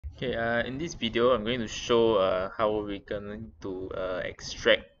Okay, in this video, I'm going to show how we're going to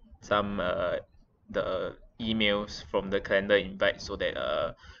extract some the emails from the calendar invite so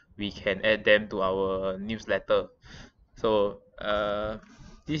that we can add them to our newsletter. So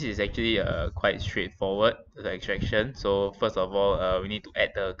this is actually quite straightforward, the extraction. So first of all, we need to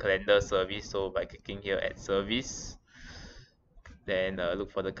add the calendar service. So by clicking here, add service, then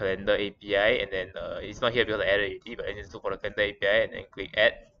look for the calendar API, and then it's not here because I added it already, but I just look for the calendar API and then click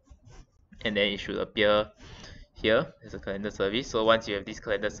add, and then it should appear here as a calendar service. So once you have this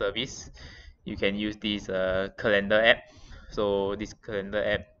calendar service, you can use this calendar app. So this calendar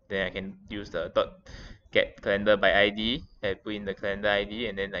app, then I can use the dot get calendar by ID. I put in the calendar ID,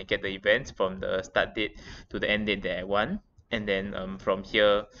 and then I get the events from the start date to the end date that I want. And then from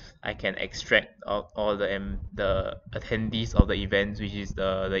here, I can extract all the attendees of the events, which is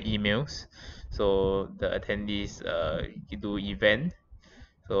the emails. So the attendees do event,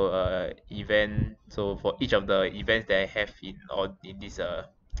 so event, so for each of the events that I have in this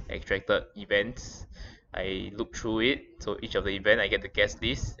extracted events, I look through it. So each of the event I get the guest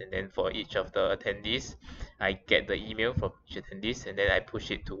list, and then for each of the attendees I get the email from each attendees, and then I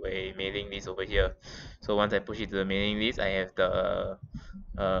push it to a mailing list over here. So once I push it to the mailing list, I have the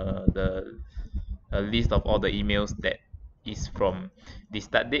a list of all the emails that is from this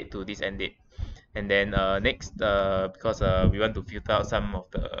start date to this end date. And then next, because we want to filter out some of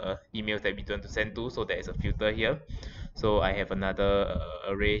the emails that we want to send to, so there is a filter here. So I have another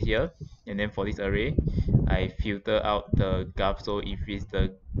array here, and then for this array I filter out the gov. So if it's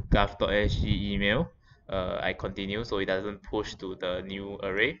the gov.sg email, I continue, so it doesn't push to the new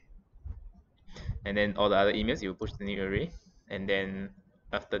array. And then all the other emails, you push the new array. And then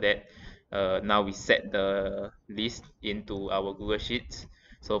after that, now we set the list into our Google Sheets.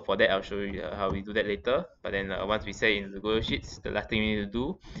 So for that, I'll show you how we do that later. But then once we set in the Google Sheets, the last thing we need to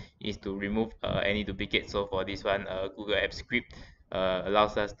do is to remove any duplicates. So for this one, Google Apps Script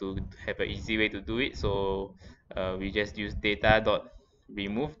allows us to have an easy way to do it. So we just use data dot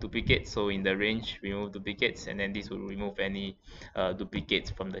remove duplicates. So in the range, remove duplicates, and then this will remove any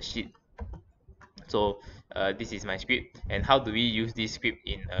duplicates from the sheet. So this is my script. And how do we use this script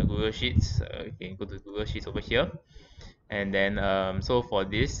in Google Sheets? You can go to Google Sheets over here, and then so for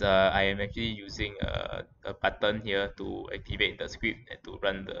this I am actually using a button here to activate the script and to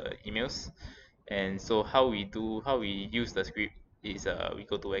run the emails. And so how we use the script is we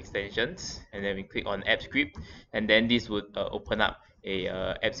go to extensions, and then we click on app script, and then this would open up a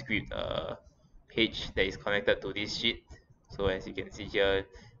app script page that is connected to this sheet. So as you can see here,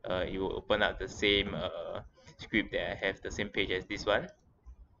 it will open up the same script that I have, the same page as this one.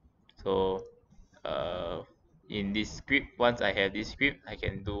 So uh, in this script, once I have this script, I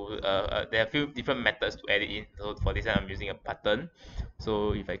can do there are a few different methods to add it in. So for this one, I'm using a button.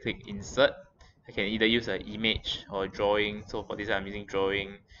 So if I click insert, I can either use an image or drawing. So for this one, I'm using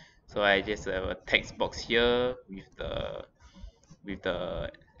drawing. So I just have a text box here with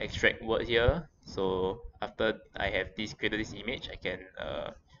the extract word here. So after I have this created this image, I can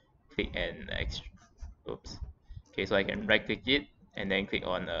click and oops. Okay, so I can right click it and then click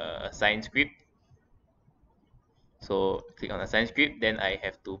on assign script. So click on assign script, then I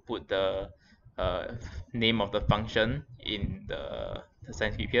have to put the name of the function in the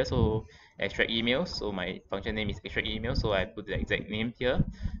assign script here. So extract emails, so my function name is extract email, so I put the exact name here.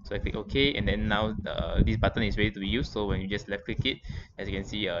 So I click OK, and then now this button is ready to be used. So when you just left click it, as you can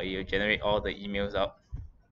see, it will generate all the emails out.